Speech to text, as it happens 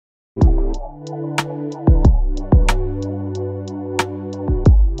Hey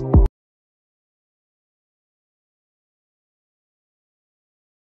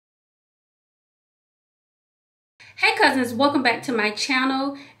cousins, welcome back to my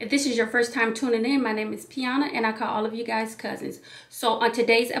channel. If this is your first time tuning in, my name is Piana and I call all of you guys cousins. So on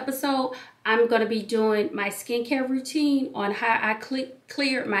today's episode, I'm going to be doing my skincare routine on how I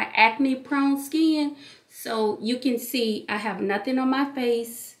cleared my acne prone skin. So you can see I have nothing on my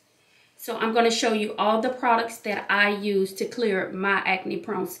face. So I'm going to show you all the products that I use to clear my acne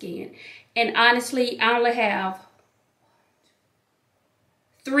prone skin. And honestly, I only have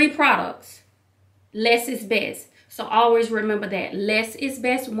 3 products. Less is best. So always remember that less is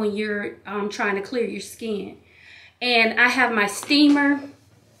best when you're trying to clear your skin. And I have my steamer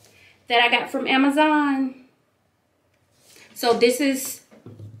that I got from Amazon. So this is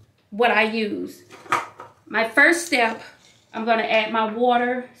what I use. My first step, I'm going to add my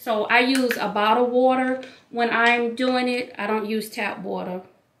water. So I use a bottle of water when I'm doing it. I don't use tap water.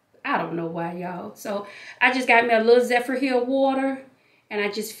 I don't know why, y'all. So I just got me a little Zephyr Hill water and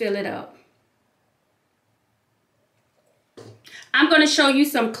I just fill it up. I'm going to show you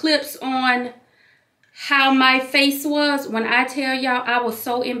some clips on how my face was. When I tell y'all, I was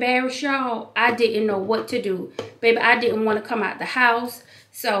so embarrassed, y'all. I didn't know what to do. Baby, I didn't want to come out the house.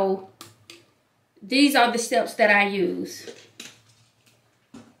 So, these are the steps that I use.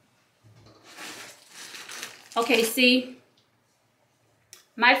 Okay, see?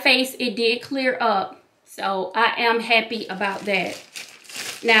 My face, it did clear up. So, I am happy about that.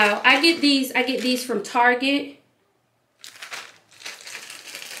 Now, I get these from Target.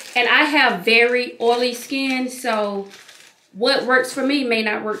 And I have very oily skin, so what works for me may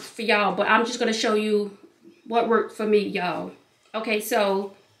not work for y'all, but I'm just going to show you what worked for me, y'all. Okay,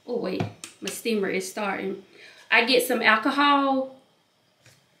 so, oh wait, my steamer is starting. I get some alcohol,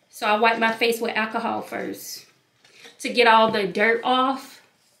 so I wipe my face with alcohol first to get all the dirt off.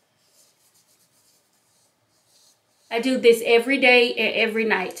 I do this every day and every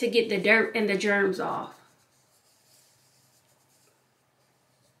night to get the dirt and the germs off.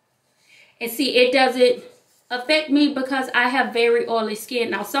 And see, it doesn't affect me because I have very oily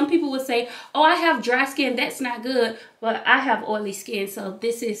skin. Now, some people would say, oh, I have dry skin. That's not good. But I have oily skin. So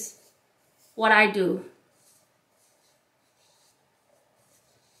this is what I do.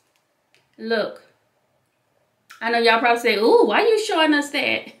 Look. I know y'all probably say, ooh, why are you showing us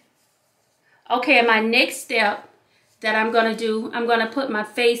that? Okay, and my next step that I'm going to do, I'm going to put my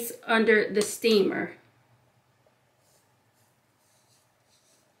face under the steamer.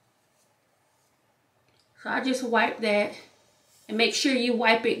 So I just wipe that and make sure you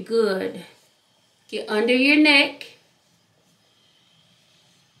wipe it good. Get under your neck.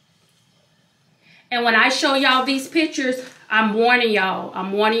 And when I show y'all these pictures, I'm warning y'all.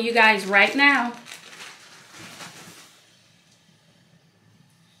 I'm warning you guys right now.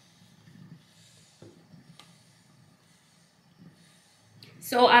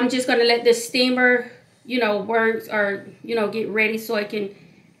 So I'm just going to let the steamer, work or, get ready so it can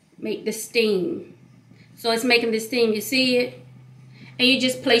make the steam. So it's making the steam, you see it? And you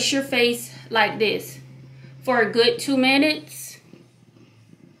just place your face like this for a good 2 minutes.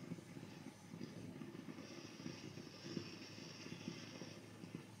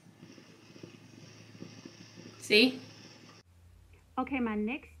 See? Okay, my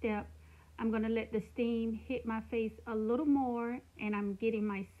next step, I'm going to let the steam hit my face a little more, and I'm getting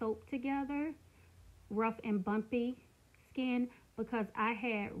my soap together, rough and bumpy skin, because I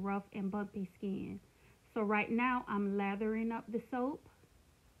had rough and bumpy skin. So right now, I'm lathering up the soap.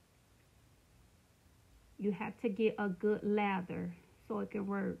 You have to get a good lather so it can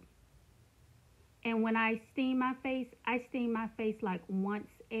work. And when I steam my face like once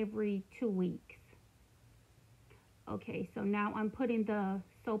every 2 weeks. Okay, so now I'm putting the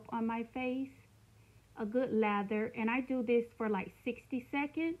soap on my face, a good lather, and I do this for like 60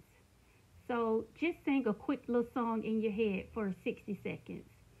 seconds. So just sing a quick little song in your head for 60 seconds.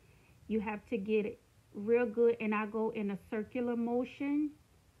 You have to get it real good, and I go in a circular motion.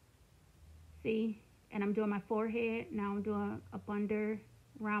 See, and I'm doing my forehead. Now I'm doing up under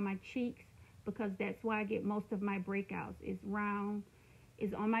around my cheeks, because that's why I get most of my breakouts.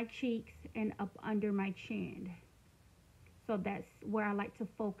 Is on my cheeks and up under my chin. So that's where I like to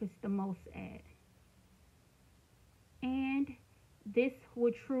focus the most at. And this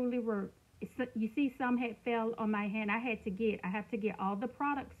would truly work. You see, some had fell on my hand. I have to get all the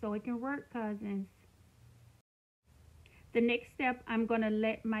products so it can work, cousins. The next step, I'm going to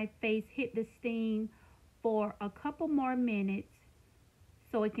let my face hit the steam for a couple more minutes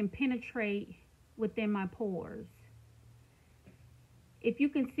so it can penetrate within my pores. If you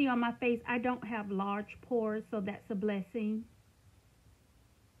can see on my face, I don't have large pores, so that's a blessing.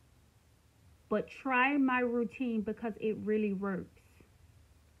 But try my routine because it really works.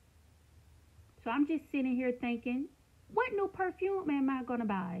 So I'm just sitting here thinking, what new perfume am I going to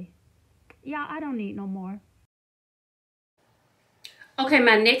buy? Y'all, I don't need no more. Okay,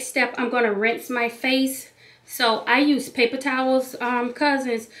 my next step, I'm going to rinse my face. So I use paper towels,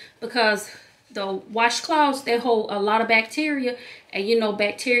 cousins, because the washcloths, they hold a lot of bacteria. And you know,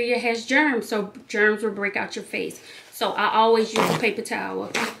 bacteria has germs, so germs will break out your face. So I always use a paper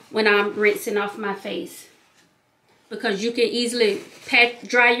towel when I'm rinsing off my face. Because you can easily pat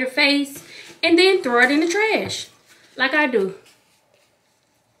dry your face and then throw it in the trash, like I do.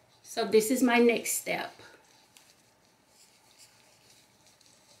 So this is my next step.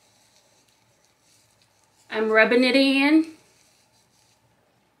 I'm rubbing it in.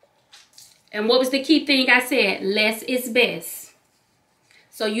 And what was the key thing I said? Less is best.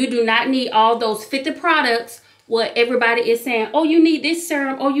 So you do not need all those 50 products where everybody is saying, oh, you need this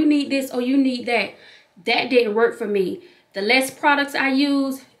serum, oh, you need this, oh, you need that. That didn't work for me. The less products I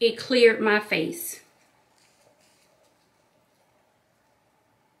use, it cleared my face.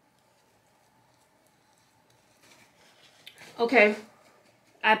 Okay,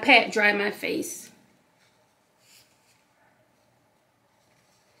 I pat dry my face.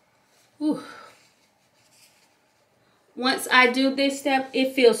 Whew. Once I do this step,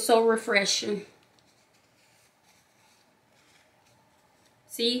 it feels so refreshing.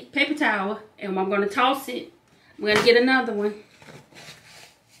 See, paper towel, and I'm going to toss it. I'm going to get another one.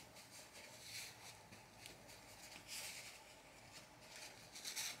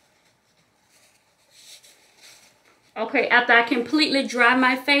 Okay, after I completely dry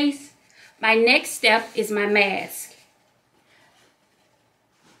my face, my next step is my mask.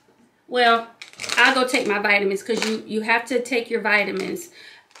 Well, I'll go take my vitamins because you have to take your vitamins.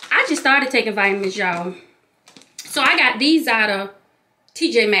 I just started taking vitamins, y'all. So I got these out of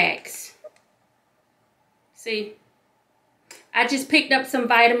TJ Maxx. See? I just picked up some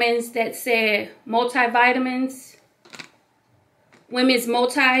vitamins that said multivitamins. Women's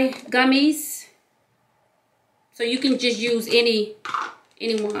multi gummies. So you can just use any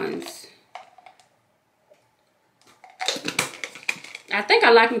ones. I think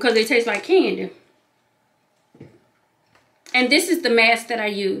I like them because they taste like candy. And this is the mask that I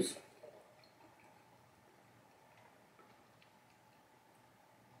use.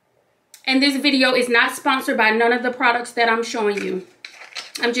 And this video is not sponsored by none of the products that I'm showing you.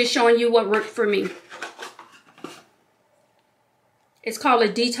 I'm just showing you what worked for me. It's called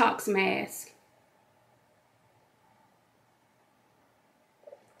a detox mask.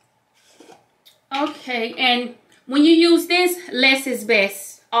 Okay, and when you use this, less is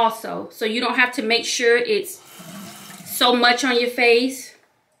best also. So you don't have to make sure it's so much on your face.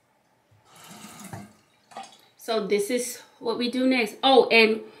 So this is what we do next. Oh,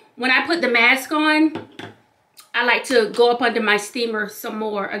 and when I put the mask on, I like to go up under my steamer some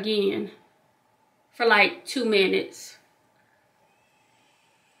more again for like 2 minutes.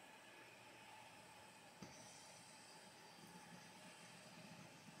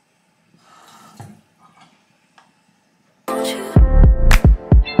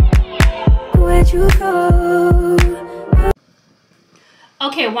 Where'd you go?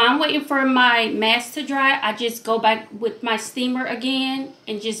 Okay, while I'm waiting for my mask to dry, I just go back with my steamer again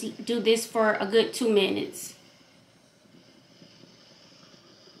and just do this for a good 2 minutes.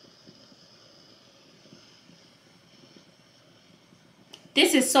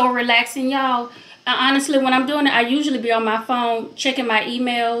 This is so relaxing, y'all. Honestly, when I'm doing it, I usually be on my phone checking my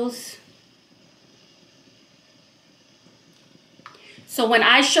emails. So when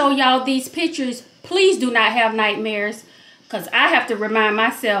I show y'all these pictures, please do not have nightmares. Because I have to remind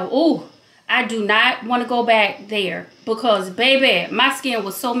myself, oh, I do not want to go back there. Because, baby, my skin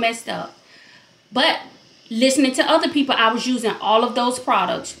was so messed up. But listening to other people, I was using all of those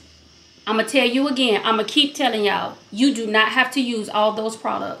products. I'm going to tell you again. I'm going to keep telling y'all. You do not have to use all those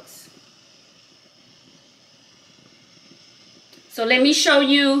products. So let me show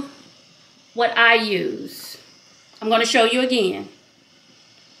you what I use. I'm going to show you again.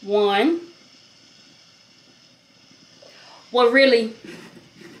 1. Well, really,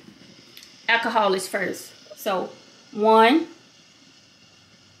 alcohol is first. So, 1.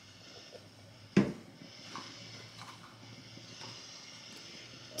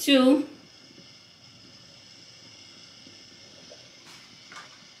 2.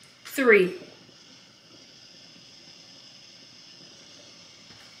 3.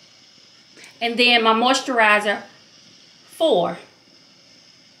 And then my moisturizer, 4.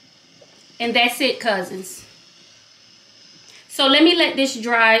 And that's it, cousins. So So let me let this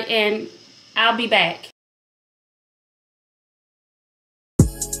dry and I'll be back.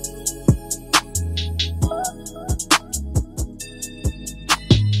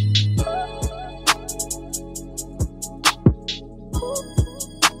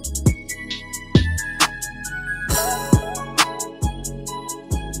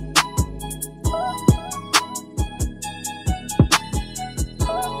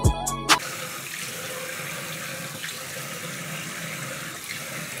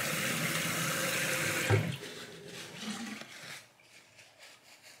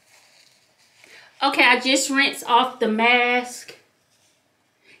 Okay, I just rinsed off the mask.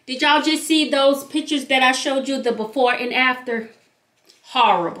 Did y'all just see those pictures that I showed you, the before and after?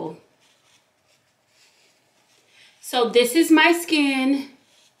 Horrible. So this is my skin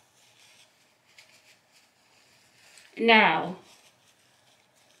now.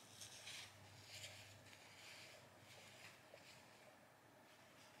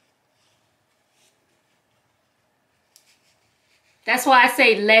 That's why I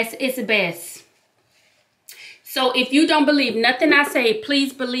say less is best. So if you don't believe nothing I say,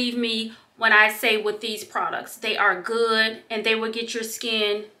 please believe me when I say with these products. They are good and they will get your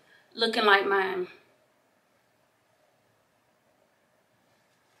skin looking like mine.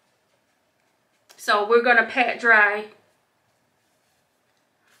 So we're going to pat dry.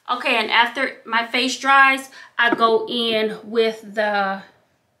 Okay, and after my face dries, I go in with the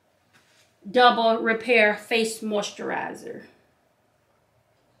Double Repair Face Moisturizer.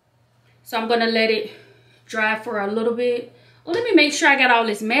 So I'm going to let it dry for a little bit. Well, let me make sure I got all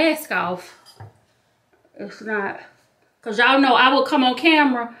this mask off. It's not, because y'all know I will come on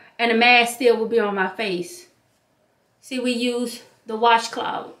camera and the mask still will be on my face. See, we use the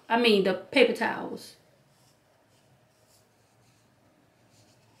washcloth. I mean the paper towels.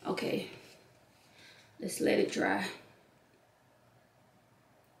 Okay, let's let it dry.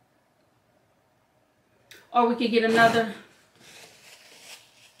 Or we could get another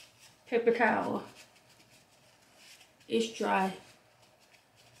paper towel. It's dry.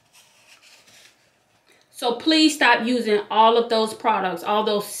 So please stop using all of those products, all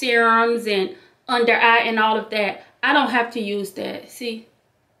those serums and under eye and all of that. I don't have to use that. See?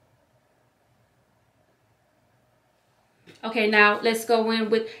 Okay, now let's go in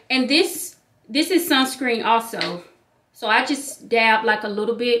with, and this is sunscreen also. So I just dab like a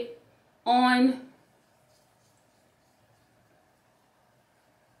little bit on.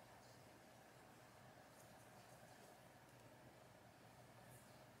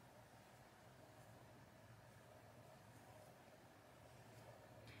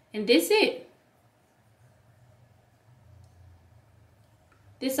 And this it.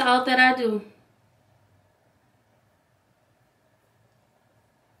 This all that I do.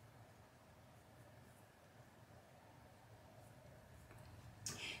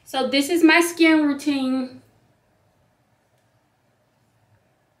 So this is my skin routine.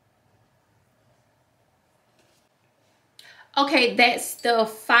 Okay, that's the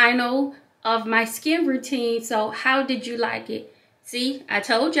final of my skin routine. So how did you like it? See, I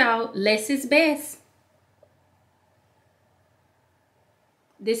told y'all, less is best.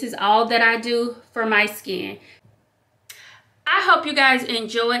 This is all that I do for my skin. I hope you guys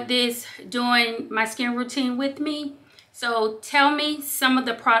enjoyed this, doing my skin routine with me. So tell me some of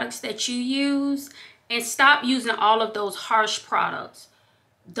the products that you use and stop using all of those harsh products.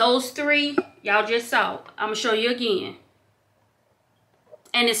 Those three, y'all just saw. I'm going to show you again.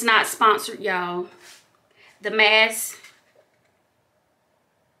 And it's not sponsored, y'all. The mask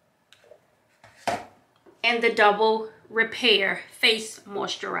and the Double Repair Face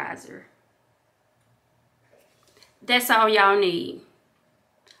Moisturizer. That's all y'all need.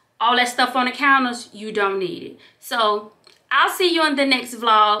 All that stuff on the counters, you don't need it. So I'll see you in the next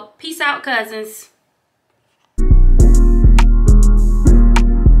vlog. Peace out, cousins.